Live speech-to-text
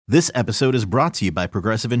This episode is brought to you by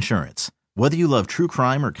Progressive Insurance. Whether you love true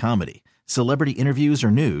crime or comedy, celebrity interviews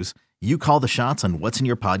or news, you call the shots on what's in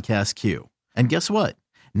your podcast queue. And guess what?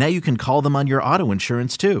 Now you can call them on your auto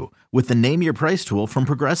insurance too with the Name Your Price tool from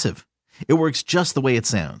Progressive. It works just the way it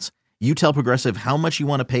sounds. You tell Progressive how much you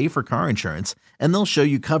want to pay for car insurance, and they'll show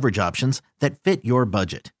you coverage options that fit your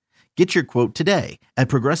budget. Get your quote today at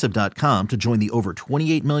Progressive.com to join the over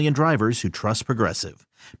 28 million drivers who trust Progressive.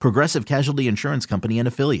 Progressive Casualty Insurance Company and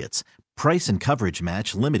Affiliates. Price and coverage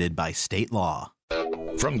match limited by state law.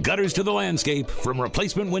 From gutters to the landscape, from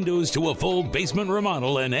replacement windows to a full basement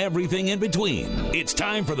remodel and everything in between, it's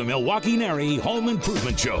time for the Milwaukee NARI Home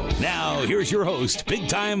Improvement Show. Now, here's your host,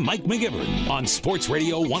 big-time Mike McGivern on Sports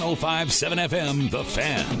Radio 105.7 FM, The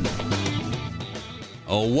Fan.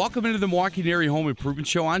 Welcome into the Milwaukee NARI Home Improvement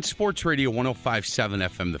Show on Sports Radio 105.7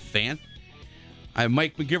 FM, The Fan. I'm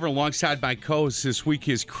Mike McGivern alongside my co-host this week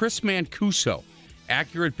is Chris Mancuso,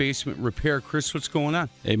 Accurate Basement Repair. Chris, what's going on?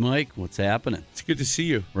 Hey, Mike, what's happening? It's good to see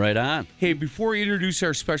you. Right on. Hey, before we introduce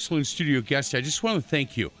our special in-studio guest, I just want to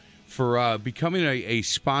thank you for becoming a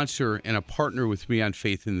sponsor and a partner with me on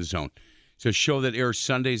Faith in the Zone. It's a show that airs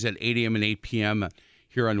Sundays at 8 a.m. and 8 p.m.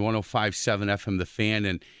 here on 105.7 FM, The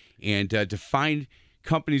Fan. And to find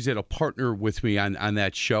companies that'll partner with me on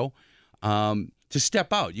that show, to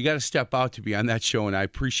step out. You got to step out to be on that show, and I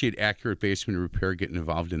appreciate Accurate Basement Repair getting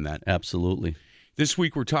involved in that. Absolutely. This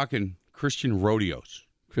week we're talking Christian rodeos.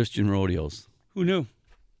 Christian rodeos. Who knew?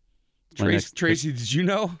 Tracy, did you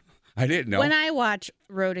know? I didn't know. When I watch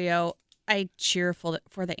rodeo, I cheer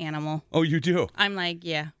for the animal. Oh, you do? I'm like,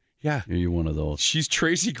 yeah. Yeah. You're one of those. She's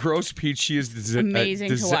Tracy Grosspete. She is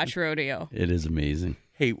amazing to watch rodeo. It is amazing.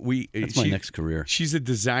 Hey, that's my next career. She's a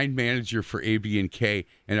design manager for AB&K,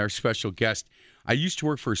 and our special guest. I used to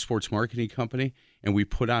work for a sports marketing company, and we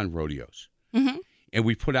put on rodeos. Mm-hmm. And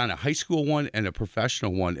we put on a high school one and a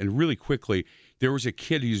professional one. And really quickly, there was a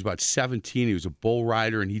kid, he was about 17. He was a bull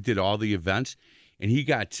rider, and he did all the events. And he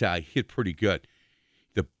got hit pretty good.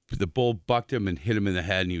 The bull bucked him and hit him in the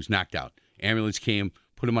head, and he was knocked out. Ambulance came,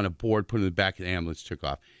 put him on a board, put him in the back of the ambulance, took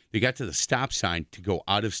off. They got to the stop sign to go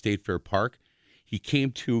out of State Fair Park. He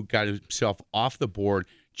came to, got himself off the board,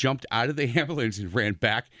 jumped out of the ambulance, and ran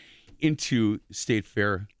back into State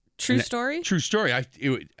Fair. True story? True story.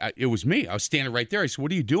 It was me. I was standing right there. I said,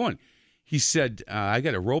 "What are you doing?" He said, "I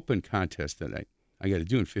got a roping contest that I got to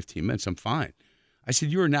do in 15 minutes. I'm fine." I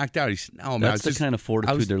said, "You were knocked out." He said, "No, man." That's the kind of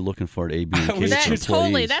fortitude they're looking for at AB&K.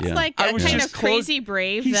 Totally. That's like a kind of crazy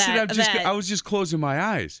brave. He said, "I was just closing my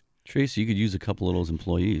eyes." Tracy, you could use a couple of those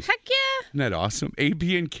employees. Heck yeah. Isn't that awesome?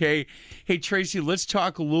 AB&K. Hey, Tracy, let's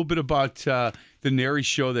talk a little bit about the NARI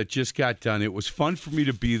show that just got done. It was fun for me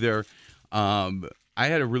to be there. I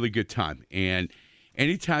had a really good time. And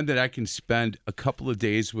anytime that I can spend a couple of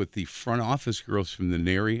days with the front office girls from the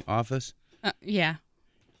NARI office. Yeah.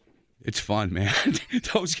 It's fun, man.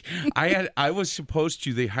 I was supposed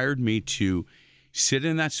to, they hired me to sit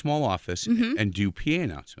in that small office and do PA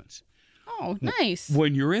announcements. Oh, nice.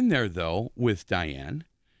 When you're in there, though, with Diane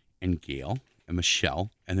and Gail and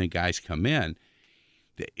Michelle, and the guys come in,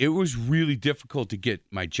 it was really difficult to get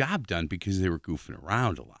my job done because they were goofing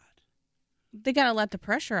around a lot. They got to let the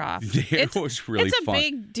pressure off. It was really fun. It's a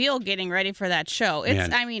big deal getting ready for that show.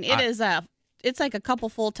 It's like a couple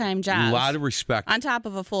full-time jobs. A lot of respect. On top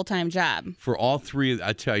of a full-time job. For all three,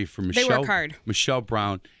 I tell you, for Michelle, they work hard. Michelle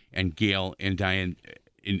Brown and Gail and Diane,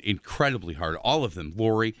 incredibly hard. All of them.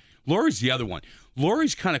 Lori's the other one.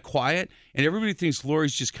 Lori's kind of quiet, and everybody thinks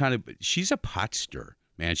Lori's just kind of, she's a pot stirrer.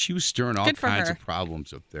 Man, she was stirring all kinds of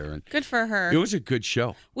problems up there. And good for her. It was a good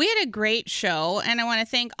show. We had a great show, and I want to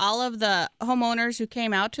thank all of the homeowners who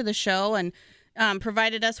came out to the show and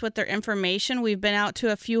provided us with their information. We've been out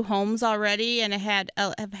to a few homes already and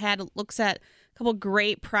have had looks at a couple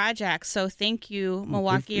great projects. So thank you,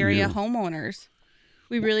 Milwaukee area homeowners.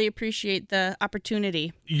 We really appreciate the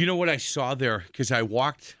opportunity. You know what I saw there? Because I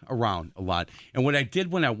walked around a lot. And what I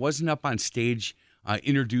did when I wasn't up on stage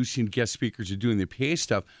introducing guest speakers or doing the PA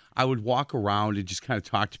stuff, I would walk around and just kind of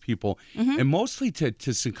talk to people, and mostly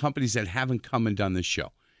to some companies that haven't come and done this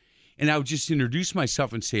show. And I would just introduce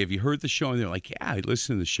myself and say, "Have you heard the show?" And they're like, "Yeah, I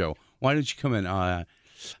listened to the show. Why don't you come in?" I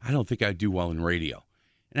don't think I'd do well in radio.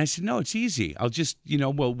 And I said, "No, it's easy. I'll just,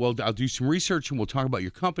 I'll do some research and we'll talk about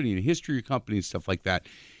your company and the history of your company and stuff like that."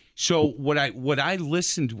 So what I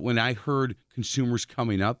listened when I heard consumers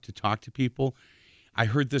coming up to talk to people, I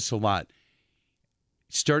heard this a lot.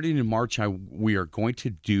 Starting in March, we are going to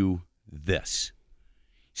do this.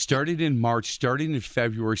 Starting in March, starting in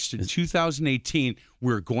February, 2018,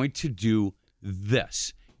 we're going to do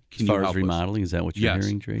this. Can As far you as help us? remodeling, is that what you're Yes.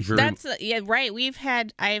 hearing, Tracy? Very- That's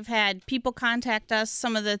right. I've had people contact us.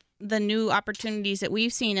 Some of the new opportunities that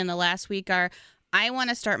we've seen in the last week are, I want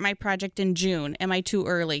to start my project in June. Am I too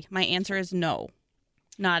early? My answer is no,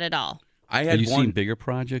 not at all. I Are had you one. seeing bigger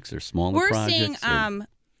projects or smaller We're projects? seeing than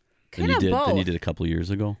kind of both. Than you did a couple of years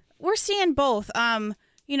ago? We're seeing both.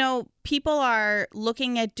 People are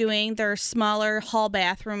looking at doing their smaller hall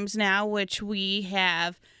bathrooms now, which we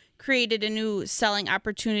have created a new selling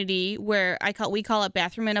opportunity where we call it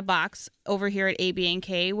bathroom in a box over here at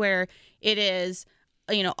AB&K, where it is,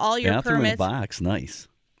 all your Bathroom permits. in a box, nice.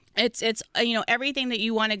 It's everything that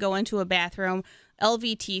you want to go into a bathroom.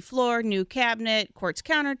 LVT floor, new cabinet, quartz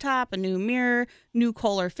countertop, a new mirror, new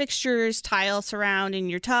Kohler fixtures, tile surrounding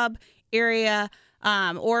your tub area.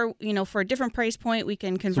 Or for a different price point, we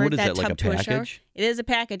can convert what is that that, like tub a to a shower. package? It is a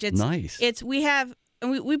package. It's Nice.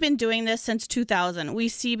 We've been doing this since 2000. We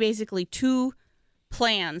see basically two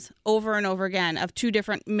plans over and over again of two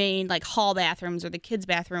different main hall bathrooms, or the kids'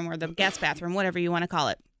 bathroom, or the guest bathroom, whatever you want to call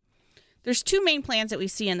it. There's two main plans that we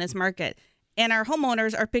see in this market, and our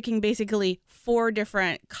homeowners are picking basically 4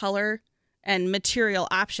 different color and material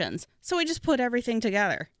options. So we just put everything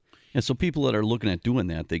together. And so people that are looking at doing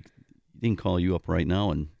that, they can call you up right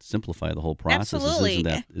now and simplify the whole process. Absolutely.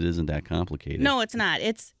 It isn't that complicated. No, it's not.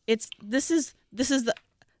 This is the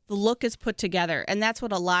look is put together, and that's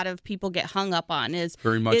what a lot of people get hung up on. Is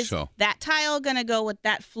Very much is so. that tile going to go with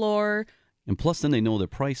that floor? And plus, then they know their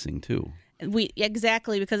pricing too.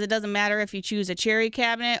 Exactly, because it doesn't matter if you choose a cherry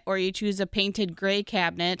cabinet or you choose a painted gray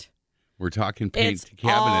cabinet. We're talking paint It's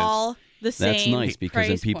cabinets. all the same. That's nice because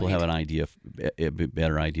then price people point. have a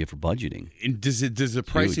better idea for budgeting. And does the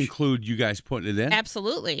price Huge. include you guys putting it in?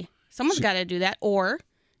 Absolutely. Someone's got to do that, or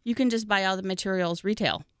you can just buy all the materials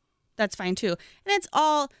retail. That's fine too. And it's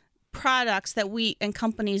all products that and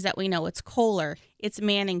companies that we know. It's Kohler, it's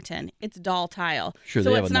Mannington, it's Doll Tile. Sure, so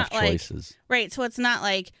they have it's enough not choices. Right. So it's not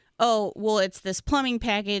like, oh, well, it's this plumbing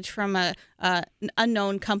package from an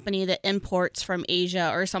unknown company that imports from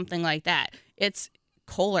Asia or something like that. It's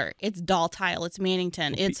Kohler, it's Doll Tile, it's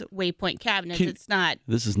Mannington, it's Waypoint Cabinets. It's not.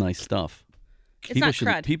 This is nice stuff. It's not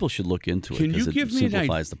crud. People should look into it Can you because give it me an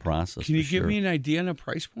simplifies the process. Can you for give sure. me an idea on a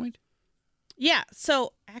price point? Yeah.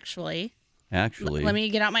 So actually, Actually, let me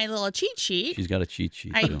get out my little cheat sheet. she's got a cheat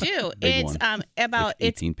sheet. I too. do. Big It's one. about Like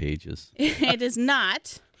 18 pages. It is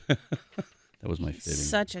not That was my fitting.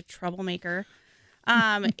 such a troublemaker.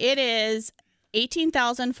 It is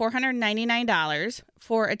 $18,499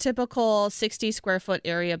 for a typical 60 square foot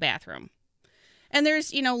area bathroom. And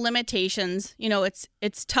there's, limitations.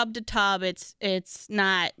 It's tub to tub. It's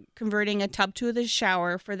not converting a tub to the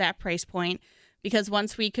shower for that price point, because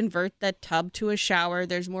once we convert the tub to a shower,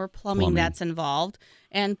 there's more plumbing that's involved,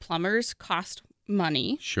 and plumbers cost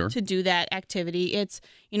money Sure. to do that activity. It's,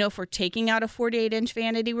 if we're taking out a 48-inch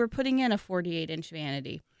vanity, we're putting in a 48-inch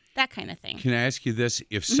vanity, that kind of thing. Can I ask you this?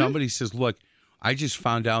 If somebody says, look, I just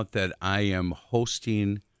found out that I am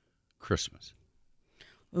hosting Christmas.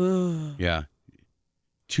 Ooh. Yeah.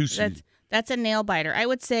 That's a nail biter. I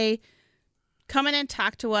would say come in and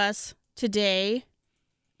talk to us today,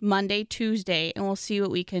 Monday, Tuesday, and we'll see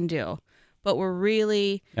what we can do. But we're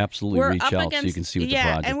really Absolutely reach out so you can see what the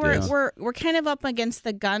project and is. we're kind of up against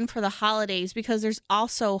the gun for the holidays, because there's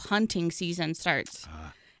also hunting season starts,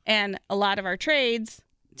 and a lot of our trades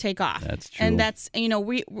take off. That's true. And that's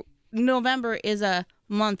November is a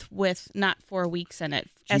month with not 4 weeks in it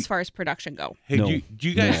as far as production go. Hey, No. do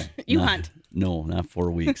you guys Hunt. No, not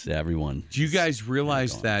 4 weeks. Everyone. do you guys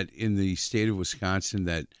realize that in the state of Wisconsin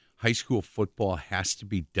that high school football has to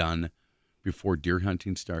be done before deer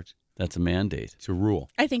hunting starts? That's a mandate. It's a rule.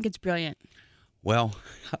 I think it's brilliant. Well,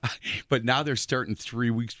 but now they're starting 3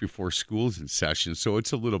 weeks before school's in session, so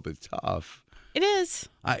it's a little bit tough. It is.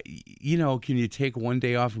 Can you take one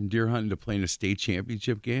day off from deer hunting to play in a state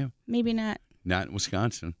championship game? Maybe not. Not in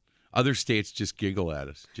Wisconsin. Other states just giggle at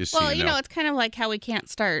us. Just Well, so you know. it's kind of like how we can't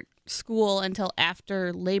start school until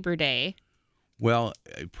after Labor Day. Well,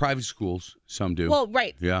 private schools, some do. Well,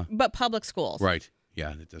 right. Yeah. But public schools. Right.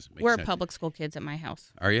 Yeah, that doesn't make We're sense. public school kids at my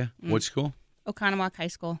house. Are you? What school? Oconomowoc High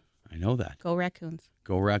School. I know that. Go Raccoons.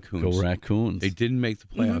 Go Raccoons. Go Raccoons. They didn't make the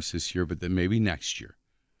playoffs this year, but then maybe next year.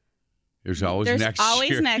 There's always There's next always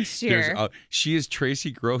year. next year. She is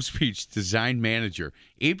Tracy Grosbeach, design manager.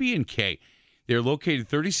 AB&K. They're located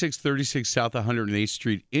 3636 South 108th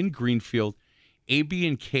Street in Greenfield.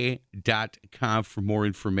 abnk.com for more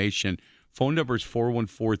information. Phone number is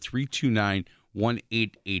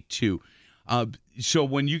 414-329-1882. So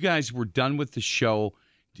when you guys were done with the show,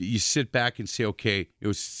 you sit back and say, okay, it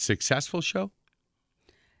was a successful show?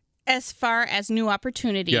 As far as new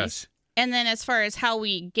opportunities. Yes. And then as far as how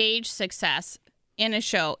we gauge success in a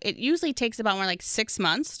show, it usually takes about more like 6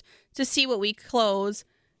 months to see what we close,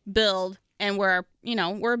 build, and we're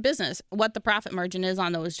a business, what the profit margin is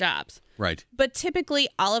on those jobs. Right. But typically,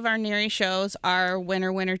 all of our NARI shows are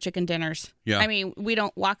winner chicken dinners. Yeah. I mean, we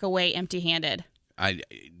don't walk away empty-handed.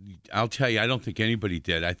 I'll tell you, I don't think anybody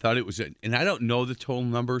did. I thought it was, and I don't know the total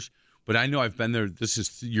numbers, but I know I've been there. This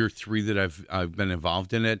is year 3 that I've been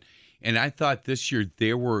involved in it, and I thought this year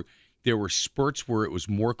there were spurts where it was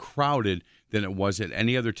more crowded than it was at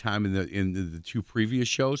any other time in the 2 previous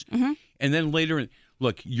shows, and then later.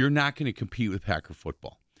 Look, you're not going to compete with Packer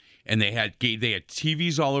football. And they had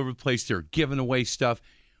TVs all over the place. They're giving away stuff.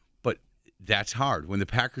 But that's hard. When the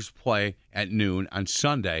Packers play at noon on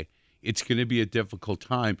Sunday, it's going to be a difficult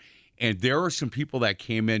time. And there are some people that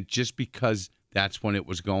came in just because that's when it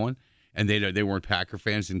was going. And they weren't Packer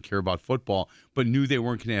fans, didn't care about football, but knew they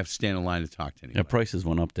weren't going to have to stand in line to talk to anyone. Yeah, prices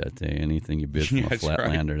went up that day. Anything you bid from a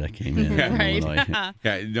Flatlander that came in. Right.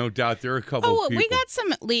 Yeah, no doubt. There are a couple of people. We got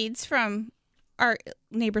some leads from our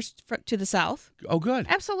neighbors to the south. Oh, good.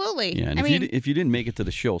 Absolutely. Yeah, and if you didn't make it to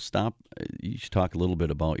the show, stop. You should talk a little bit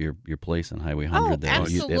about your place on Highway 100. They have a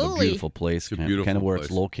beautiful place, kind of where it's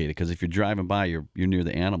located. Because if you're driving by, you're near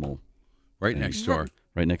the animal. Right next door.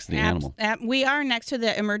 Right next to the animal. We are next to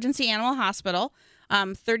the Emergency Animal Hospital,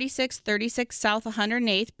 3636 South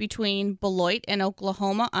 108th between Beloit and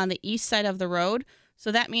Oklahoma on the east side of the road.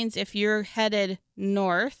 So that means if you're headed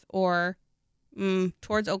north or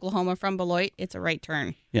towards Oklahoma from Beloit, it's a right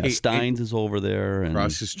turn. Yeah, Steins is over there. And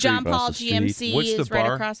across the street. John Paul GMC What's the is bar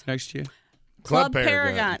right across. next to you? Club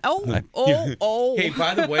Paragon. Oh. Hey,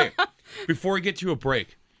 by the way, before we get to a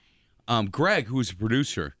break, Greg, who's a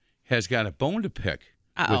producer, has got a bone to pick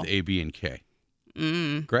with AB and K.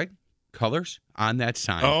 Greg, colors on that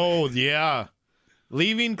sign. Oh, yeah.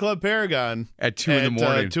 Leaving Club Paragon at 2 in the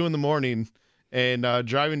morning. 2 in the morning and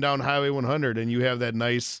driving down Highway 100, and you have that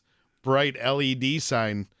nice bright LED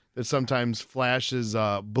sign that sometimes flashes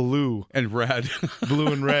blue and red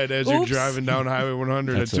as you're driving down Highway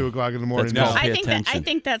 100 at 2 o'clock in the morning. No, I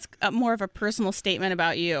think that's more of a personal statement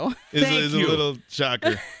about you. It's a little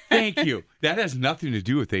shocker. Thank you. That has nothing to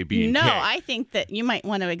do with AB and K. No, I think that you might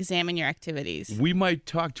want to examine your activities. We might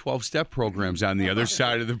talk 12-step programs on the other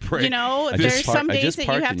side of the break. There's some days that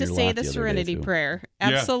you have to say the Serenity Prayer.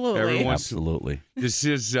 Absolutely. Yeah, absolutely. This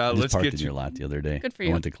is let's get to your lot the other day. Good for you.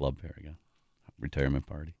 I went to Club Paragon retirement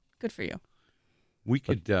party. Good for you. We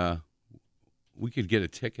could get a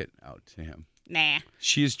ticket out to him. Nah.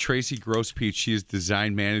 She is Tracy Grospeach. She is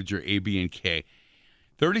design manager, AB&K.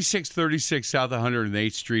 3636 South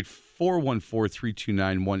 108th Street,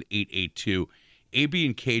 414-329-1882,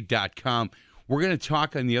 abandk.com. We're going to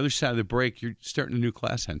talk on the other side of the break. You're starting a new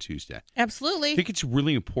class on Tuesday. Absolutely. I think it's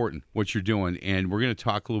really important what you're doing, and we're going to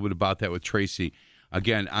talk a little bit about that with Tracy,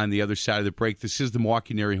 again, on the other side of the break. This is the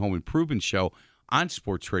Milwaukee NARI Home Improvement Show on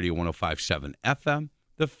Sports Radio 105.7 FM,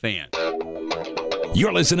 The Fan.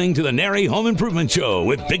 You're listening to the NARI Home Improvement Show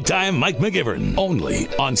with big-time Mike McGivern, only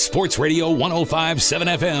on Sports Radio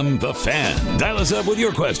 105.7 FM, The Fan. Dial us up with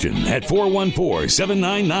your question at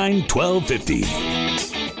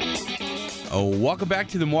 414-799-1250. Welcome back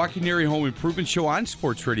to the Milwaukee NARI Home Improvement Show on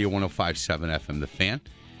Sports Radio 105.7 FM, The Fan.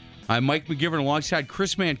 I'm Mike McGivern alongside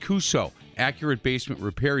Chris Mancuso. Accurate Basement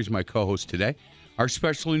Repair is my co-host today. Our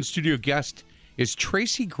special in-studio guest is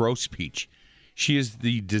Tracy Grospeach. She is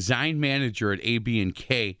the design manager at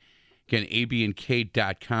AB&K. Again,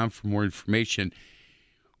 abandk.com for more information.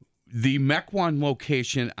 The McGivern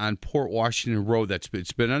location on Port Washington Road,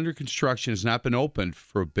 it's been under construction, has not been opened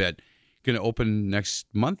for a bit. Going to open next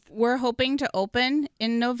month? We're hoping to open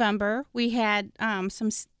in November. We had some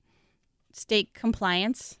state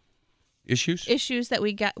compliance issues that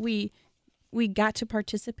we got to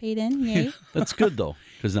participate in. Yay! That's good though,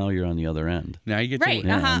 because now you're on the other end. Now you get right.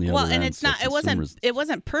 to Well, and it's not. It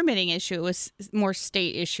wasn't permitting issue. It was more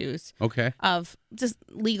state issues. Okay. Of just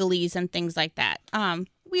legalese and things like that.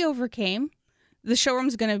 We overcame. The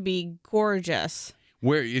showroom's going to be gorgeous.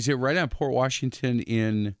 Where is it? Right on Port Washington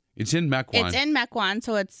It's in McGivern. It's in McGivern,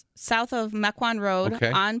 so it's south of McGivern Road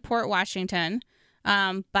on Port Washington,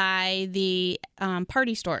 by the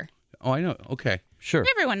party store. Oh, I know. Okay. Sure.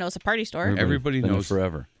 Everyone knows a party store. Everybody knows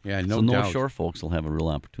forever. Yeah, no so doubt. North Shore folks will have a real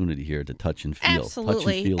opportunity here to touch and feel.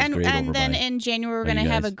 Absolutely. Touch and feel and over then by in January we're going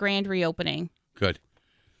to have a grand reopening. Good.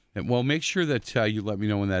 And, well, make sure that you let me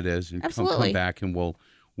know when that is, and come back, and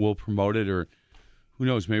we'll promote it, or who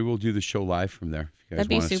knows, maybe we'll do the show live from there. If you guys That'd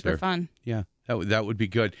be want us super there. fun. Yeah, that would be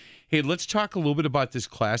good. Hey, let's talk a little bit about this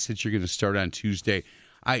class that you're going to start on Tuesday.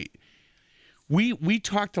 We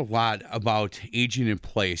talked a lot about aging in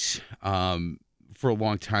place for a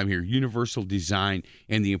long time here, universal design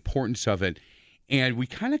and the importance of it. And we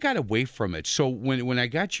kind of got away from it. So when I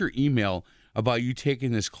got your email about you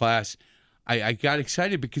taking this class, I got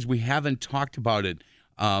excited because we haven't talked about it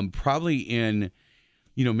probably in,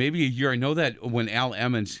 maybe a year. I know that when Al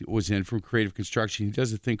Emmons was in from Creative Construction, he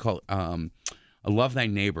does a thing called Love Thy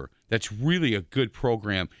Neighbor. That's really a good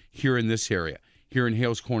program here in this area, here in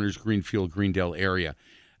Hales Corners, Greenfield, Greendale area.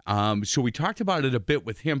 So we talked about it a bit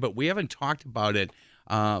with him, but we haven't talked about it,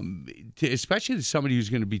 especially to somebody who's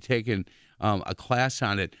going to be taking a class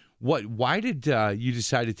on it. Why did you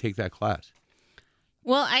decide to take that class?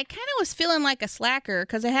 Well, I kind of was feeling like a slacker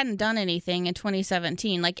because I hadn't done anything in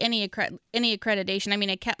 2017, like any accreditation. I mean,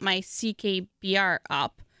 I kept my CKBR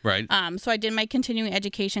up. Right. So I did my continuing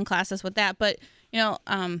education classes with that, but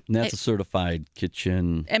and that's a certified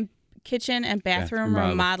kitchen and bathroom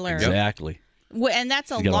remodeler. Exactly. And that's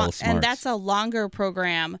a longer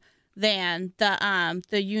program than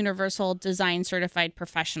the Universal Design Certified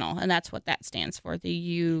Professional, and that's what that stands for,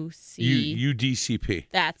 the UDCP.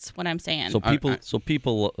 That's what I'm saying. So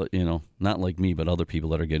people, not like me, but other people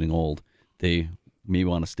that are getting old, they may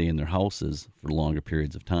want to stay in their houses for longer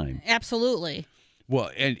periods of time. Absolutely. Well,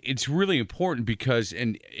 and it's really important because,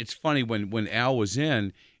 and it's funny, when Al was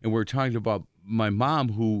in and we were talking about my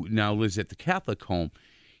mom who now lives at the Catholic home,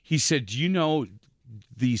 he said, do you know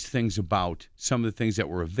these things about some of the things that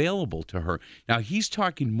were available to her? Now, he's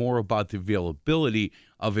talking more about the availability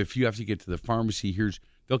of if you have to get to the pharmacy,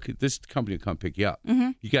 this company will come pick you up.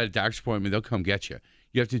 Mm-hmm. You got a doctor's appointment, they'll come get you.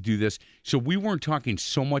 You have to do this. So we weren't talking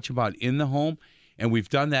so much about in the home, and we've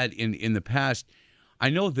done that in the past. I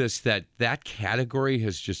know that category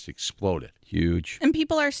has just exploded. Huge. And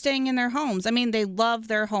people are staying in their homes. I mean, they love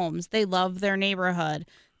their homes. They love their neighborhood.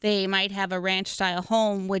 They might have a ranch-style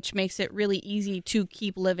home, which makes it really easy to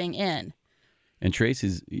keep living in. And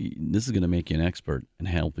Tracy's, this is going to make you an expert in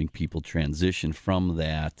helping people transition from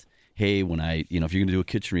that. Hey, when if you're going to do a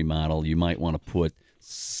kitchen remodel, you might want to put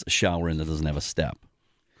a shower in that doesn't have a step.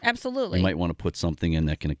 Absolutely. You might want to put something in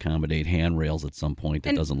that can accommodate handrails at some point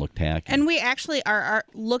that doesn't look tacky. And we actually are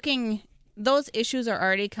looking, those issues are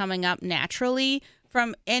already coming up naturally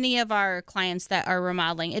from any of our clients that are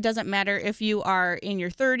remodeling. It doesn't matter if you are in your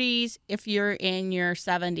 30s, if you're in your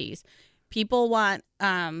 70s. People want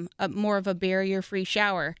more of a barrier-free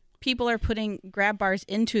shower. People are putting grab bars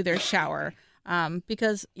into their shower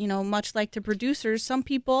because, much like the producers, some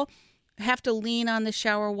people have to lean on the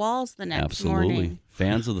shower walls the next morning.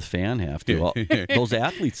 Fans of the fan have to. Those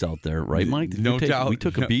athletes out there, right, Mike? No doubt. We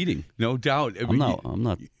took a beating. No doubt. I'm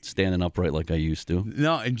not standing upright like I used to.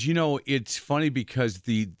 No, and it's funny because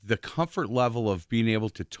the comfort level of being able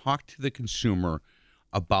to talk to the consumer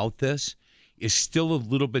about this is still a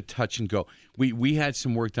little bit touch and go. We had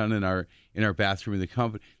some work done in our bathroom in the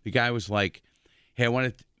company. The guy was like, "Hey, I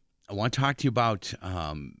want to talk to you about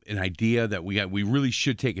an idea that we really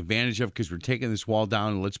should take advantage of because we're taking this wall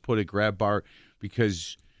down and let's put a grab bar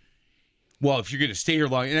because, well, if you're going to stay here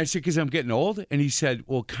long." And I said, because I'm getting old. And he said,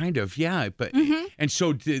 well, kind of, yeah. But And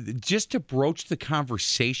so just to broach the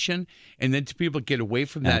conversation and then to be able to get away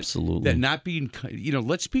from that, absolutely, that not being,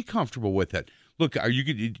 let's be comfortable with it. Look,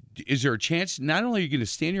 is there a chance not only are you going to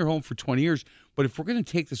stay in your home for 20 years, but if we're going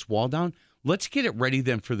to take this wall down, let's get it ready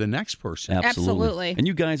then for the next person. Absolutely. And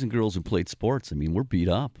you guys and girls who played sports, I mean, we're beat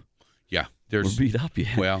up. Yeah. We're beat up,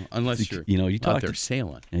 yeah. Well, unless you're out there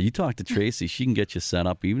sailing. And you talk to Tracy, she can get you set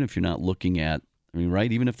up, even if you're not looking at,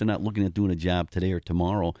 right? Even if they're not looking at doing a job today or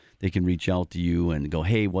tomorrow, they can reach out to you and go,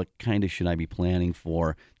 hey, what kind of should I be planning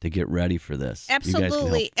for to get ready for this?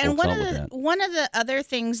 Absolutely. And one of the other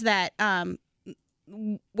things that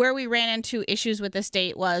where we ran into issues with the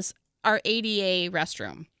state was our ADA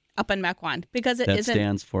restroom up in Mequon, because it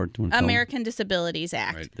stands for American Disabilities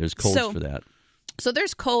Act. Right. There's codes for that. So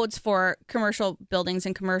there's codes for commercial buildings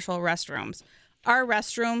and commercial restrooms. Our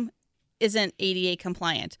restroom isn't ADA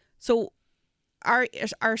compliant. So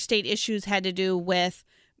our state issues had to do with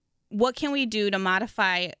what can we do to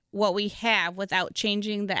modify what we have without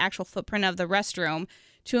changing the actual footprint of the restroom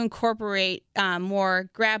to incorporate more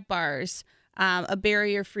grab bars, a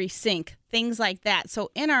barrier-free sink, things like that.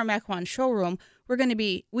 So in our Mequon showroom,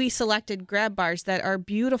 we selected grab bars that are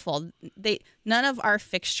beautiful. None of our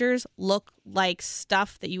fixtures look like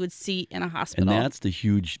stuff that you would see in a hospital. And that's the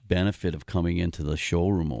huge benefit of coming into the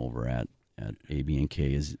showroom over at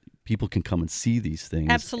AB&K is people can come and see these things.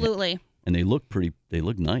 Absolutely. And they look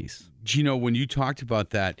nice. Gino, when you talked about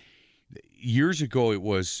that, years ago it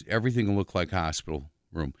was everything looked like hospital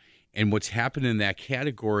room. And what's happened in that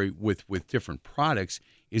category with different products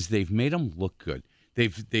is they've made them look good.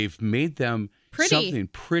 They've made them pretty. Something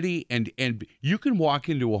pretty, and you can walk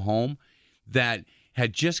into a home that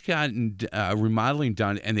had just gotten remodeling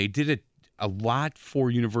done, and they did it a lot for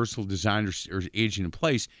universal designers or aging in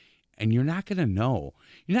place, and you're not going to know.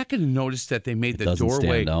 You're not going to notice that they made the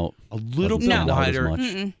doorway a little bit wider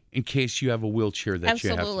in case you have a wheelchair that you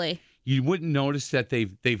have. Absolutely. You wouldn't notice that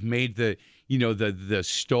they've made the the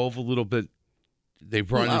stove a little bit. They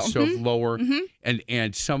brought the stove lower,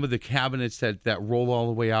 and some of the cabinets that roll all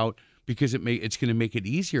the way out, because it's going to make it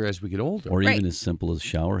easier as we get older. Or even as simple as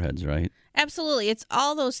shower heads, right? Absolutely. It's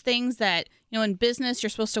all those things that, in business, you're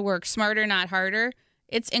supposed to work smarter, not harder.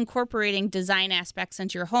 It's incorporating design aspects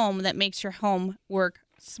into your home that makes your home work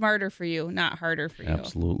smarter for you, not harder for you.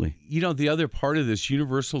 Absolutely. The other part of this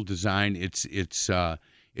universal design,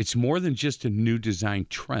 it's more than just a new design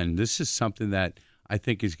trend. This is something that I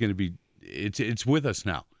think is going to be, it's with us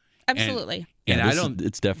now. Absolutely.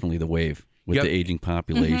 It's definitely the wave with the aging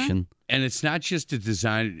population. And it's not just a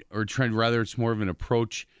design or trend, rather it's more of an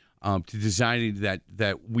approach to designing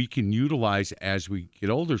that we can utilize as we get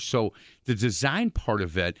older. So the design part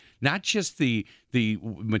of it, not just the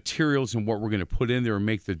materials and what we're going to put in there and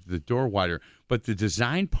make the door wider, but the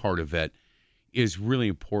design part of it is really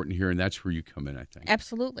important here, and that's where you come in, I think.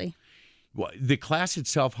 Absolutely. Well, the class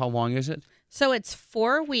itself, how long is it? So it's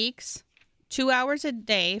 4 weeks, 2 hours a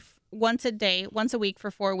day, once a week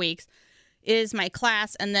for 4 weeks is my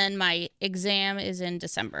class, and then my exam is in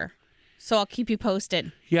December. So I'll keep you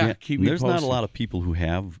posted. Yeah, keep me There's posted. not a lot of people who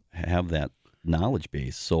have that knowledge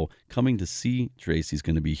base. So coming to see Tracy is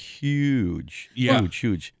going to be huge. Yeah.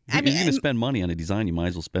 Huge. If you're going to spend money on a design, you might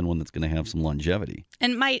as well spend one that's going to have some longevity.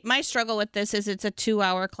 And my struggle with this is it's a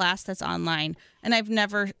 2-hour class that's online, and I've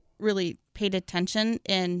never really paid attention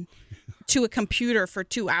to a computer for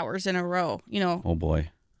 2 hours in a row. Oh boy.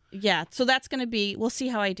 Yeah. So that's going to be. We'll see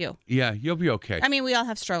how I do. Yeah, you'll be okay. I mean, we all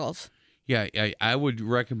have struggles. Yeah, I would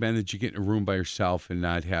recommend that you get in a room by yourself and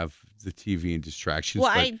not have the TV and distractions.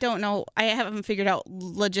 Well, I don't know. I haven't figured out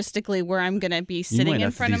logistically where I'm going to be sitting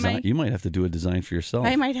in front of my. You might have to do a design for yourself.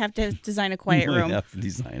 I might have to design a quiet room. You might have to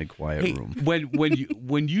design a quiet room.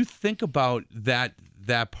 When you think about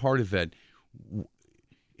that part of it,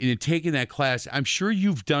 in taking that class, I'm sure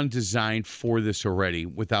you've done design for this already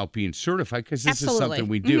without being certified, because this is something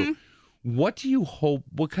we do. Mm-hmm.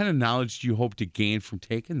 What kind of knowledge do you hope to gain from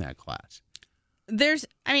taking that class?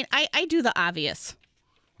 I do the obvious.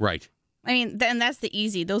 Right. And that's the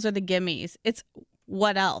easy. Those are the gimmies. It's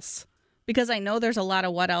what else? Because I know there's a lot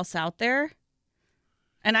of what else out there.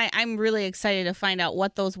 And I'm really excited to find out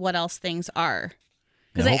what those what else things are.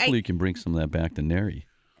 Hopefully you can bring some of that back to NARI.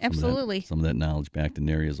 Absolutely. Some of that knowledge back to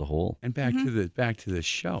NARI as a whole. And back to the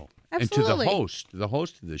show. Absolutely. And to the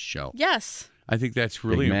host of this show. Yes. I think that's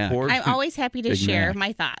really important. I'm always happy to share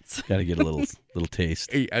my thoughts. Got to get a little taste.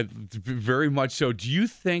 Very much so. Do you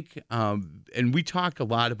think, and we talk a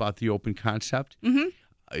lot about the open concept,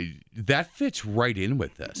 that fits right in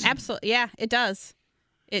with this? Absolutely. Yeah, it does.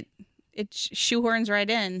 It shoehorns right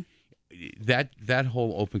in. That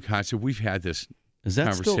whole open concept, we've had this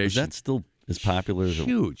conversation. Is that still as popular as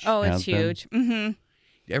huge? Oh, it's huge. Mm-hmm.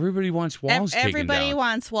 Everybody wants walls taken down. Everybody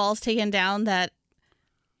wants walls taken down that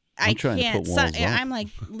I can't. I'm like,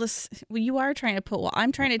 listen, well, you are trying to put walls.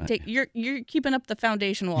 I'm trying to take. You're keeping up the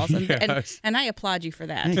foundation walls, and I applaud you for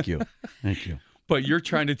that. Thank you. But you're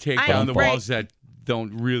trying to take down the walls that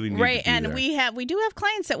don't really need to be and there. we do have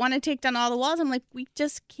clients that want to take down all the walls. I'm like, we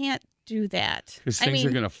just can't do that because things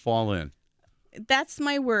are going to fall in. That's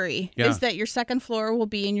my worry. Is that your second floor will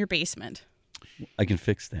be in your basement. I can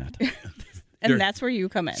fix that. And that's where you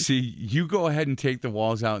come in. See, you go ahead and take the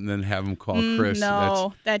walls out and then have them call Chris.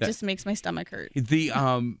 No, that just makes my stomach hurt.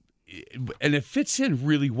 And it fits in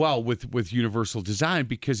really well with universal design,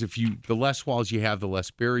 because the less walls you have, the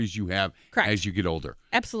less barriers you have as you get older.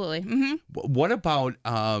 Absolutely. Mm-hmm. What about,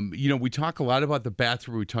 we talk a lot about the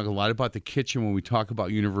bathroom, we talk a lot about the kitchen when we talk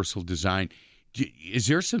about universal design. Is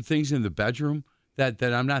there some things in the bedroom that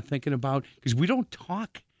I'm not thinking about? Because we don't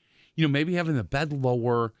talk, maybe having the bed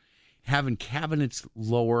lower, having cabinets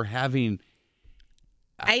lower,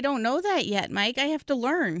 I don't know that yet, Mike. I have to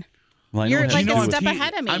learn. Well, you're like a step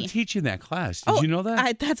ahead of me. I'm teaching that class. Did you know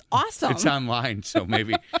that? That's awesome. It's online, so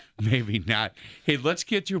maybe not. Hey, let's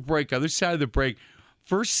get to a break. Other side of the break.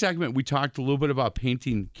 First segment, we talked a little bit about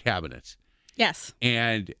painting cabinets. Yes.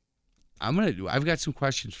 And I've got some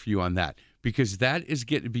questions for you on that, because that is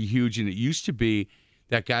getting to be huge. And it used to be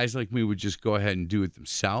that guys like me would just go ahead and do it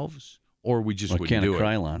themselves, or we just wouldn't do it.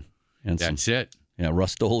 Krylon. That's it. Yeah,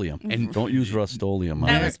 Rust-Oleum. And don't use Rust-Oleum.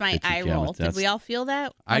 That was my eye roll. Did we all feel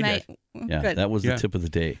that? I did. Yeah, Good. that was the tip of the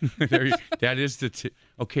day. That is the tip.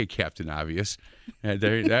 Okay, Captain Obvious.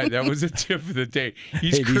 That was the tip of the day.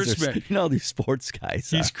 He's Chris these sports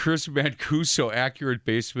guys. He's Chris Mancuso, Accurate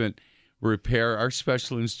Basement Repair, our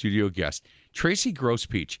special in-studio guest. Tracy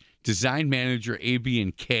Grosspeach, Design Manager,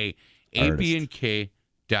 AB&K, abnk.com.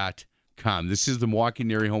 This is the Milwaukee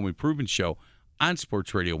NARI Home Improvement Show on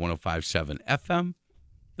Sports Radio 105.7 FM,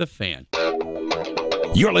 The Fan.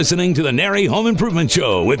 You're listening to the NARI Home Improvement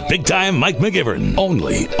Show with Big Time Mike McGivern,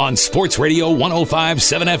 only on Sports Radio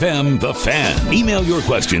 105.7 FM, The Fan. Email your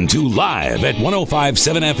question to live at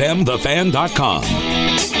 105.7fmthefan.com.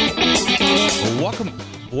 Well,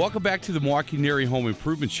 welcome back to the Milwaukee NARI Home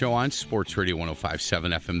Improvement Show on Sports Radio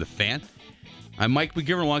 105.7 FM, The Fan. I'm Mike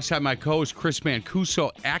McGivern alongside my co-host Chris Mancuso,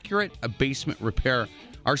 Accurate Basement Repair.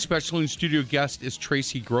 Our special in-studio guest is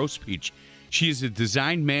Tracy Grosspeach. She is a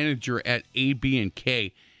design manager at AB&K.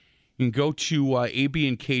 You can go to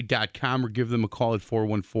abnk.com or give them a call at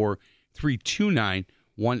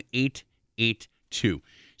 414-329-1882.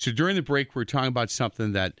 So during the break, we were talking about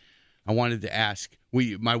something that I wanted to ask.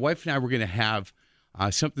 My wife and I were going to have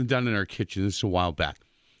something done in our kitchen. This is a while back.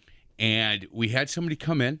 And we had somebody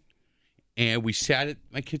come in, and we sat at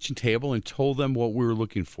my kitchen table and told them what we were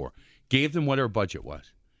looking for. Gave them what our budget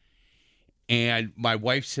was. And my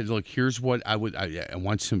wife said, look, here's what I want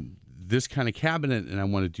this kind of cabinet, and I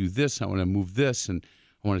want to do this, I want to move this, and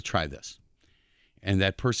I want to try this. And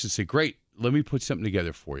that person said, great, let me put something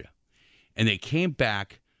together for you. And they came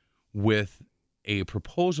back with a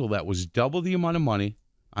proposal that was double the amount of money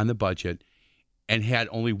on the budget and had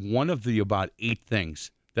only one of the about 8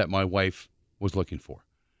 things that my wife was looking for.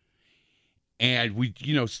 And we,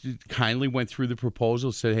 kindly went through the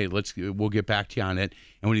proposal, said, hey, we'll get back to you on it.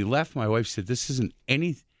 And when he left, my wife said, do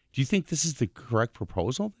you think this is the correct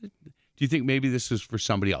proposal? Do you think maybe this is for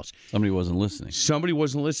somebody else? Somebody wasn't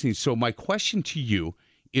listening. So my question to you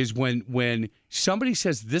is when somebody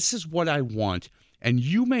says, this is what I want, and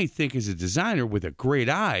you may think as a designer with a great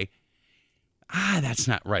eye, that's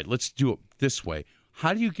not right. Let's do it this way.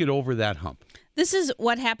 How do you get over that hump? This is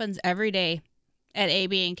what happens every day at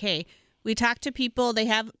AB&K. We talk to people, they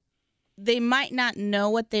might not know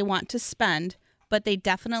what they want to spend, but they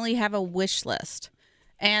definitely have a wish list.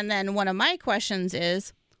 And then one of my questions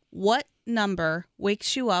is, what number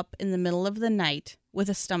wakes you up in the middle of the night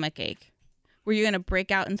with a stomach ache where you're going to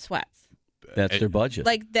break out in sweats? That's their budget.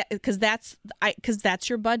 Like that, because that's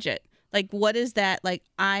your budget. Like, what is that? Like,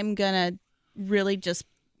 I'm going to really just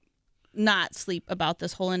not sleep about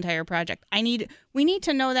this whole entire project. We need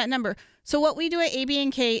to know that number. So what we do at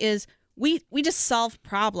AB&K is we just solve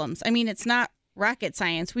problems. I mean, it's not rocket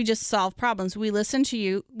science. We just solve problems. We listen to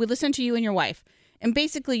you and your wife. And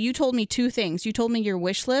basically, you told me 2 things. You told me your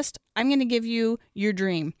wish list. I'm going to give you your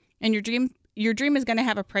dream. And your dream is going to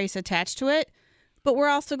have a price attached to it. But we're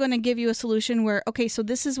also going to give you a solution where, okay, so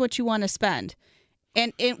this is what you want to spend.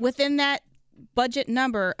 And within that budget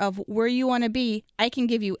number of where you want to be, I can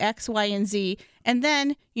give you X, Y, and Z. And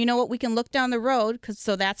then, you know what, we can look down the road,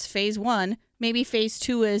 so that's phase 1. Maybe phase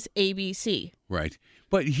 2 is ABC. Right.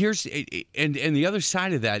 But here's, and the other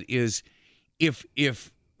side of that is if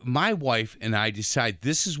my wife and I decide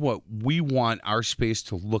this is what we want our space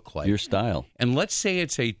to look like. Your style. And let's say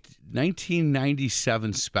it's a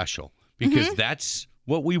 1997 special, because that's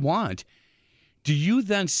what we want. Do you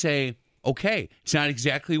then say, okay, it's not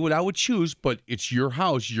exactly what I would choose, but it's your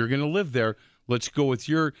house. You're going to live there. Let's go with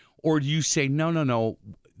or do you say, no,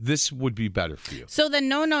 this would be better for you? So the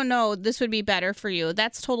no, this would be better for you.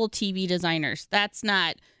 That's total TV designers. That's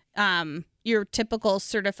not your typical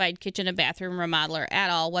certified kitchen and bathroom remodeler at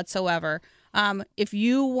all whatsoever. If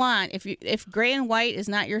gray and white is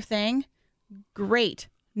not your thing, great,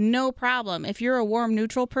 no problem. If you're a warm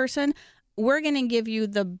neutral person, we're going to give you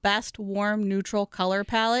the best warm neutral color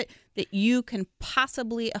palette that you can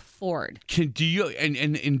possibly afford. And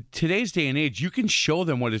in today's day and age, you can show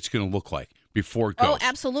them what it's going to look like before it goes. Oh,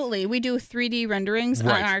 absolutely. We do 3D renderings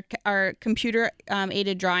on our computer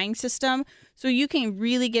aided drawing system. So you can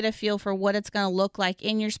really get a feel for what it's going to look like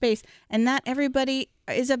in your space. And not everybody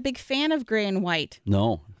is a big fan of gray and white.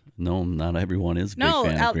 No, not everyone is a big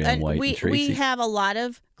fan of gray and white. We have a lot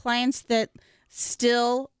of clients that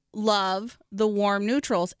still love the warm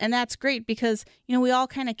neutrals. And that's great because, we all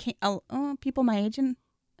kind of people my age and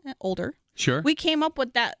older. Sure. We came up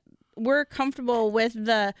with that. We're comfortable with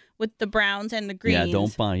the browns and the greens. Yeah,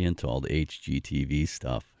 don't buy into all the HGTV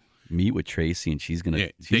stuff. Meet with Tracy, and she's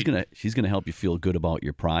gonna help you feel good about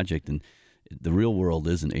your project. And the real world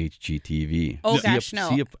isn't HGTV. Oh, See gosh, no.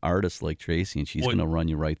 See an artist like Tracy, and she's going to run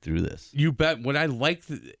you right through this. You bet. What I like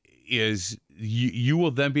is you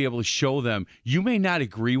will then be able to show them. You may not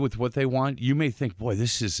agree with what they want. You may think, boy,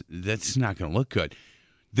 that's not going to look good.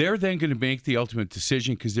 They're then going to make the ultimate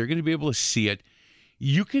decision because they're going to be able to see it.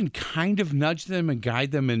 You can kind of nudge them and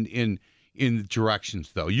guide them in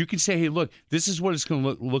directions, though. You can say, hey, look, this is what it's going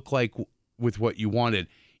to look like with what you wanted.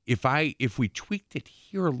 If we tweaked it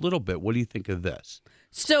here a little bit, what do you think of this?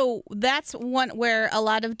 So that's one where a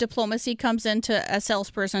lot of diplomacy comes into a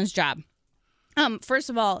salesperson's job. First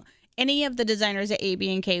of all, any of the designers at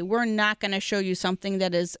AB&K, we're not going to show you something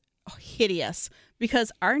that is hideous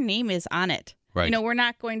because our name is on it. Right. We're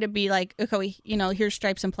not going to be like, okay, here's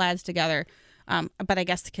stripes and plaids together. But I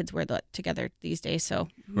guess the kids wear that together these days, so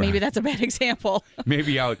maybe that's a bad example.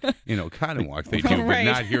 Maybe out, Cotton Walk they do, Right.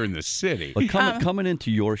 but not here in the city. But coming into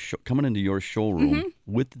your showroom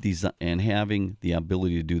with the design and having the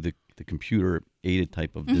ability to do the computer aided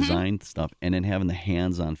type of design stuff, and then having the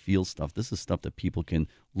hands-on feel stuff. This is stuff that people can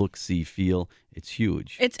look, see, feel. It's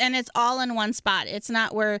huge. It's all in one spot. It's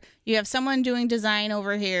not where you have someone doing design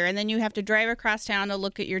over here, and then you have to drive across town to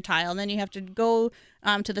look at your tile, and then you have to go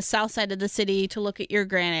to the south side of the city to look at your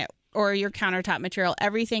granite or your countertop material.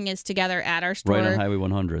 Everything is together at our store. Right on Highway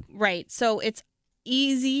 100. Right. So it's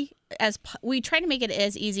easy we try to make it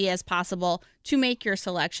as easy as possible to make your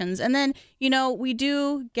selections. And then, we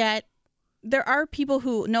do there are people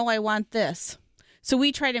who know I want this. So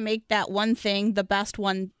we try to make that one thing the best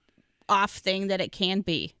one off thing that it can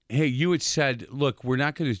be. Hey, you had said, look, we're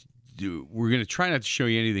going to try not to show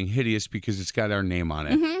you anything hideous because it's got our name on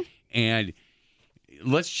it. And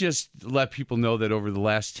let's just let people know that over the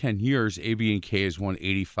last 10 years, AB&K has won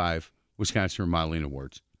 85 Wisconsin Remodeling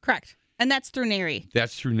Awards. Correct. And that's through NARI.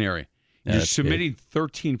 That's through NARI. Yeah, You're submitting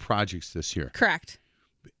 13 projects this year. Correct.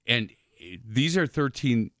 And these are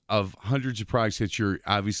 13 of hundreds of projects that you're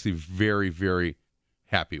obviously very, very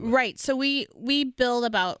happy with. Right. So we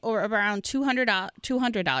build around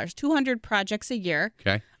 $200 projects a year.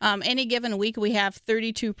 Okay. Any given week, we have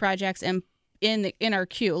 32 projects in our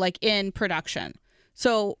queue, like in production.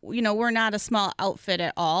 So, we're not a small outfit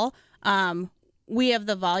at all. We have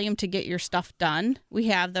the volume to get your stuff done. We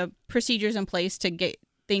have the procedures in place to get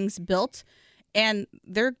things built, and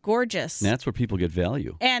they're gorgeous. And that's where people get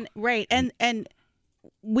value. And right, and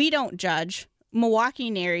we don't judge. Milwaukee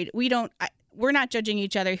NARI, we're not judging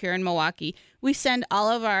each other here in Milwaukee. We send all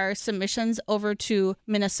of our submissions over to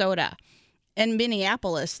Minnesota. And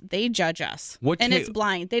Minneapolis, they judge us, it's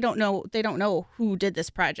blind. They don't know who did this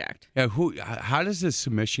project. Yeah, how does this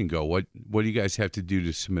submission go? What do you guys have to do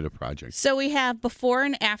to submit a project? So we have before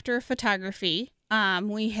and after photography.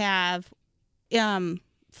 We have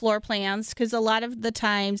floor plans, because a lot of the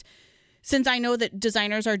times, since I know that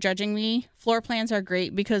designers are judging me, floor plans are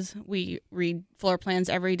great because we read floor plans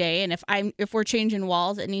every day, and if we're changing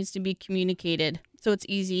walls, it needs to be communicated, so it's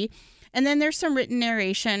easy. And then there's some written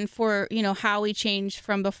narration for, how we change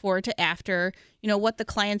from before to after, what the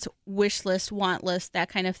client's wish list, want list, that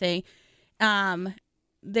kind of thing.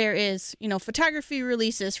 There is, photography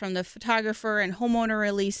releases from the photographer and homeowner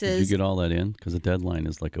releases. Did you get all that in? Because the deadline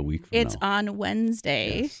is like a week from now. It's on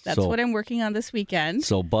Wednesday. Yes. That's what I'm working on this weekend.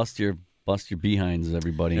 So bust your behinds,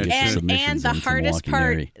 everybody, and get your submissions and in to Milwaukee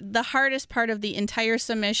NARI. the hardest part of the entire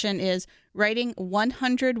submission is writing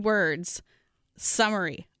 100 words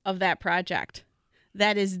summary of that project.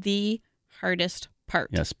 That is the hardest part.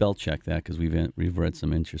 Yeah, spell check that, because we've read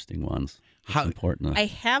some interesting ones. It's important. I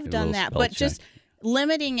have done that, but just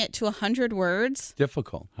limiting it to 100 words.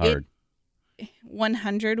 Difficult. Hard.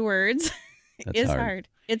 100 words is hard.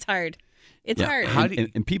 It's hard. It's hard.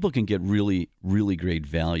 And people can get really, really great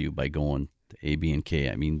value by going to AB&K.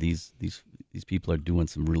 I mean, these people are doing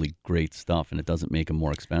some really great stuff, and it doesn't make them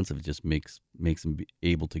more expensive. It just makes them be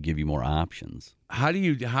able to give you more options. How do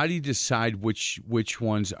you decide which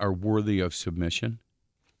ones are worthy of submission?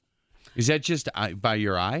 Is that just by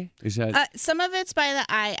your eye? Is that some of it's by the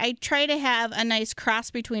eye? I try to have a nice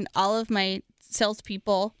cross between all of my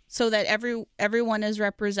salespeople so that everyone is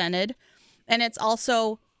represented, and it's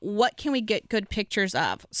also what can we get good pictures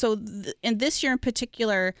of. So in this year in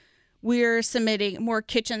particular, we're submitting more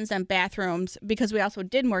kitchens and bathrooms because we also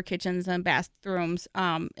did more kitchens and bathrooms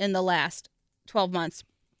in the last 12 months.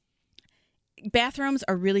 Bathrooms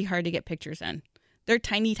are really hard to get pictures in. They're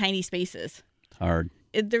tiny, tiny spaces. Hard.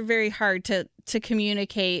 They're very hard to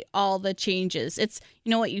communicate all the changes. It's,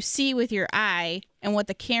 what you see with your eye and what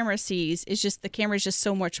the camera sees is just, the camera's just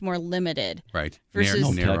so much more limited. right?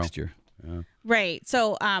 Versus No texture. Yeah. Right.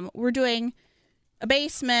 So we're doing a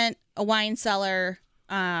basement, a wine cellar,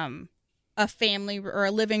 a family or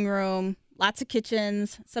a living room, lots of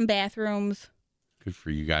kitchens, some bathrooms. Good for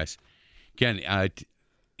you guys. Again,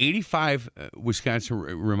 85 Wisconsin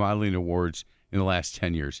remodeling awards in the last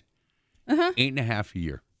 10 years. 8.5 a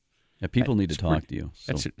year. Yeah, people need to talk to you.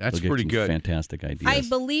 So That's they'll get pretty some good. Fantastic ideas. I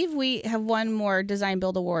believe we have won more design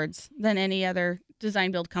build awards than any other design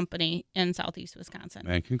build company in Southeast Wisconsin.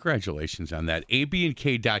 Man, congratulations on that.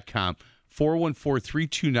 abnk.com,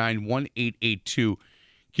 414-329-1882.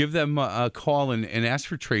 Give them a call and ask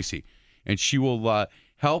for Tracy, and she will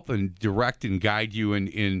help and direct and guide you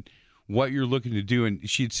in what you're looking to do. And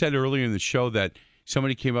she had said earlier in the show that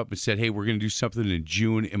somebody came up and said, hey, we're going to do something in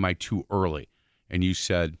June. Am I too early? And you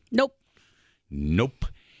said, Nope. If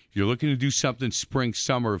you're looking to do something spring,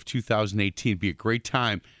 summer of 2018, be a great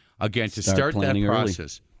time, again, to start that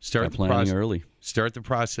process. Start planning early. Start the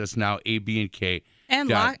process now, abnk.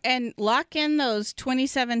 And lock in those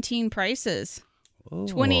 2017 prices.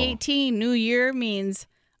 2018 new year means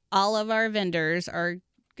all of our vendors are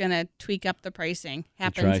gonna tweak up the pricing.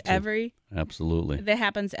 That happens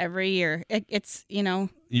every year. It's you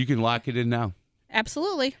can lock it in now.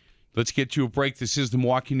 Absolutely. Let's get to a break. This is the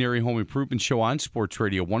Milwaukee NARI Home Improvement Show on Sports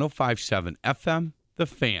Radio 105.7 FM, The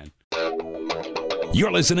Fan.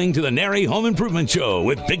 You're listening to the NARI Home Improvement Show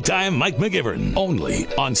with Big Time Mike McGivern. Only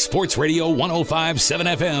on Sports Radio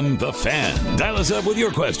 105.7 FM, The Fan. Dial us up with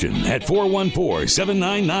your question at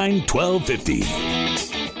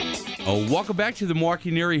 414-799-1250. Welcome back to the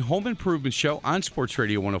Milwaukee NARI Home Improvement Show on Sports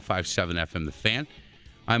Radio 105.7 FM, The Fan.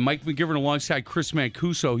 I'm Mike McGivern alongside Chris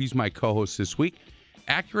Mancuso. He's my co-host this week.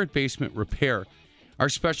 Accurate Basement Repair. Our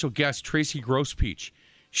special guest, Tracy Grosspeach.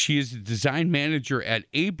 She is the design manager at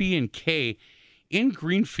AB&K in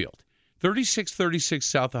Greenfield, 3636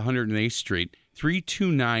 South 108th Street,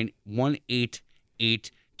 329-1882.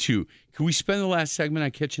 Can we spend the last segment on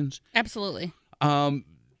kitchens? Absolutely.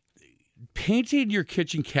 Painting your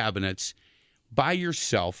kitchen cabinets by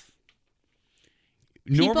yourself.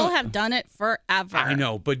 People have done it forever. I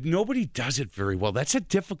know, but nobody does it very well. That's a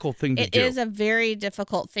difficult thing to do. It is a very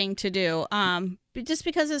difficult thing to do. Just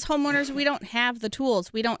because as homeowners, we don't have the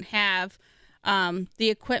tools. We don't have the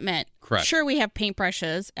equipment. Correct. Sure, we have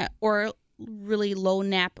paintbrushes or really low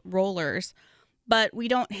nap rollers, but we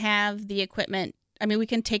don't have the equipment. I mean, we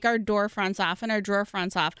can take our door fronts off and our drawer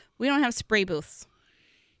fronts off. We don't have spray booths.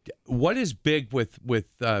 What is big with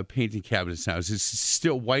painting cabinets now? Is it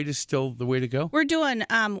still white is still the way to go? We're doing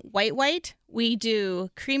white. We do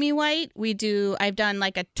creamy white. I've done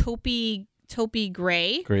like a taupey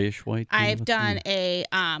gray. Grayish white. I've done a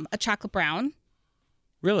chocolate brown.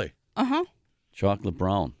 Really? Uh-huh. Chocolate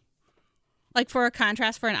brown. Like for a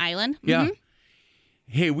contrast for an island. Yeah. Mm-hmm.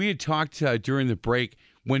 Hey, we had talked during the break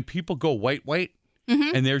when people go white,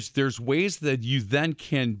 Mm-hmm. and there's ways that you then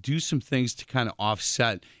can do some things to kind of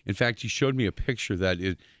offset. In fact, you showed me a picture that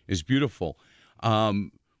is beautiful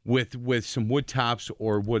with some wood tops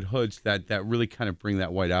or wood hoods that really kind of bring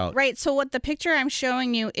that white out. Right. So what the picture I'm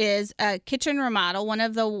showing you is a kitchen remodel, one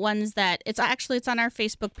of the ones that it's on our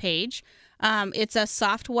Facebook page. It's a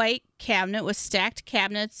soft white cabinet with stacked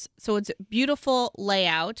cabinets, so it's a beautiful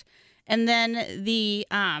layout. And then the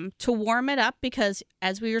to warm it up, because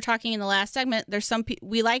as we were talking in the last segment, there's some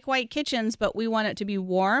we like white kitchens, but we want it to be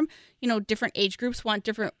warm. You know, different age groups want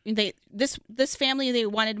different. This family, they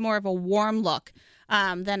wanted more of a warm look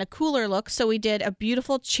than a cooler look. So we did a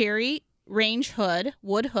beautiful cherry range hood,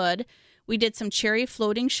 wood hood. We did some cherry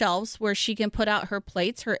floating shelves where she can put out her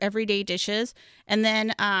plates, her everyday dishes, and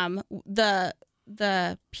then the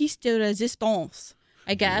piece de resistance,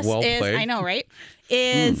 I guess, well is played. I know, right?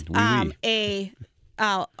 Is a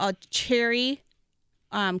cherry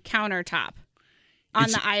countertop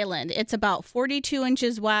on the island. It's about 42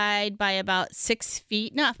 inches wide by about 6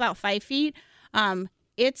 feet, no, about 5 feet.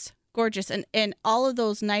 It's gorgeous, and all of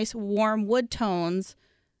those nice warm wood tones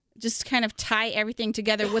just kind of tie everything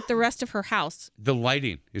together with the rest of her house. The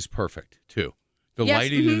lighting is perfect too. The Yes,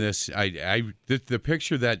 lighting in mm-hmm. this, the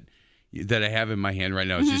picture that I have in my hand right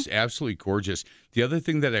now is just absolutely gorgeous. The other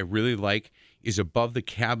thing that I really like is above the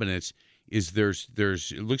cabinets is there's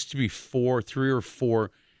it looks to be 3 or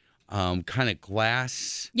 4 kind of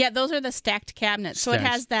glass. Yeah, those are the stacked cabinets. So it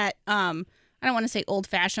has that I don't want to say old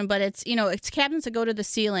fashioned, but it's cabinets that go to the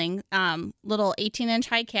ceiling, little 18-inch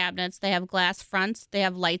high cabinets. They have glass fronts, they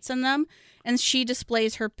have lights in them, and she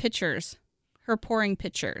displays her pitchers, her pouring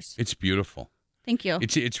pitchers. It's beautiful. Thank you.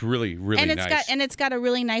 It's really nice. It's got a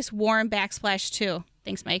really nice warm backsplash too.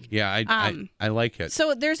 Thanks, Mike. Yeah, I like it.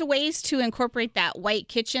 So there's ways to incorporate that white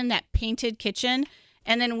kitchen, that painted kitchen,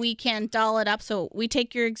 and then we can doll it up. So we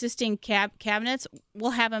take your existing cabinets,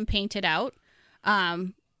 we'll have them painted out.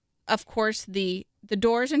 Of course, the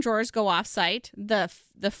doors and drawers go off-site. The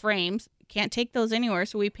frames Can't take those anywhere,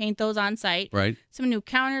 so we paint those on site. Right. Some new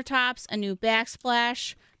countertops, a new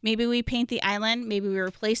backsplash. Maybe we paint the island. Maybe we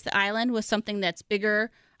replace the island with something that's bigger,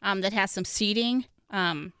 that has some seating.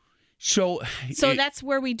 So that's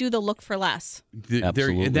where we do the look for less.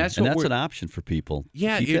 Absolutely. That's an option for people.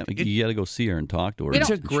 Yeah. You got to go see her and talk to her. It's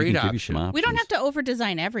a great option. We don't have to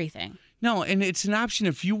over-design everything. No, and it's an option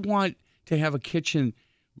if you want to have a kitchen,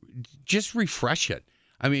 just refresh it.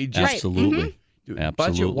 I mean, just absolutely.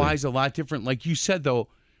 Budget-wise, a lot different. Like you said, though,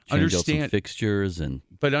 change out some fixtures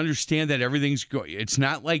but understand that everything's going. It's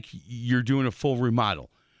not like you're doing a full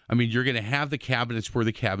remodel. I mean, you're going to have the cabinets where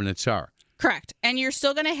the cabinets are. Correct. And you're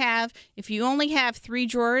still going to have, if you only have 3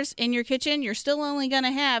 drawers in your kitchen, you're still only going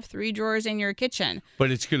to have 3 drawers in your kitchen.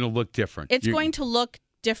 But it's going to look different. It's going to look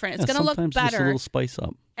different. It's going to look better. Sometimes just a little spice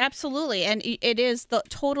up. Absolutely. And it is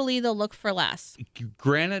totally the look for less.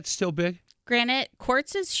 Granite's still big? Granite.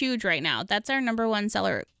 Quartz is huge right now. That's our number one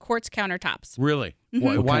seller, quartz countertops. Really?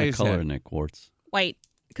 Mm-hmm. Why kind is of color that? in that quartz? White.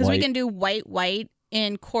 Because we can do white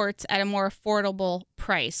in quartz at a more affordable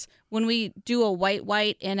price. When we do a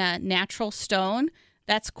white in a natural stone,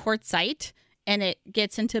 that's quartzite, and it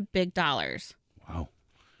gets into big dollars. Wow.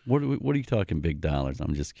 What are you talking big dollars?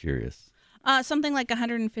 I'm just curious. Something like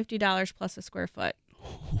 $150 plus a square foot.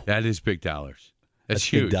 That is big dollars. That's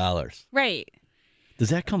huge. Big dollars. Right. Does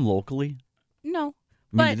that come locally? No.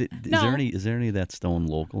 I mean, is there any of that stone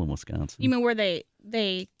local in Wisconsin? You mean where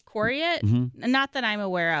they quarry it? Mm-hmm. Not that I'm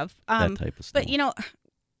aware of. That type of stone. But,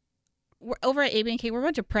 we're over at AB&K, we're a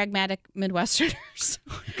bunch of pragmatic Midwesterners.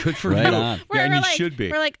 Good for right you. On. Yeah, you should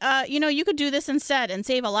be. We're like, you could do this instead and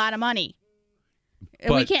save a lot of money.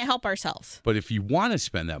 And we can't help ourselves. But if you want to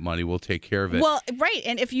spend that money, we'll take care of it. Well, right.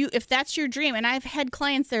 And if that's your dream, and I've had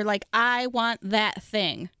clients, they're like, I want that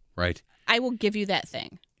thing. Right. I will give you that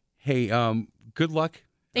thing. Hey, good luck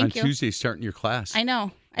Thank you. Tuesday starting your class. I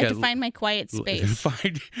know. I have to find my quiet space.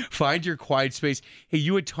 Find your quiet space. Hey,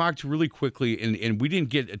 you had talked really quickly, and we didn't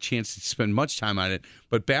get a chance to spend much time on it,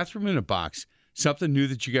 but Bathroom in a Box, something new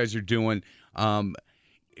that you guys are doing.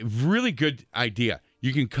 Really good idea.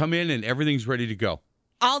 You can come in and everything's ready to go.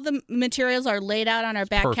 All the materials are laid out on our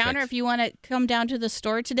back Perfect. counter. If you want to come down to the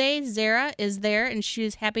store today, Zara is there, and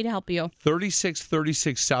she's happy to help you.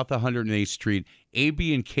 3636 South 108th Street,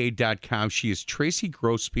 abnk.com. She is Tracy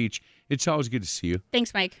Grospeach. It's always good to see you.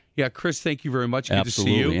 Thanks, Mike. Yeah, Chris, thank you very much.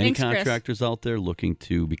 Absolutely. Good to see you. Any Thanks, Chris. contractors out there looking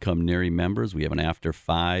to become NARI members, we have an After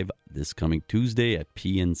 5 this coming Tuesday at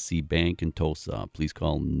PNC Bank in Tulsa. Please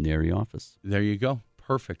call NARI office. There you go.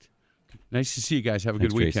 Perfect. Nice to see you guys. Have a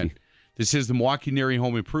Thanks, good weekend. Tracy. This is the Milwaukee NARI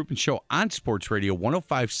Home Improvement Show on Sports Radio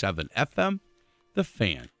 105.7 FM, The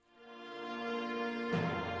Fan.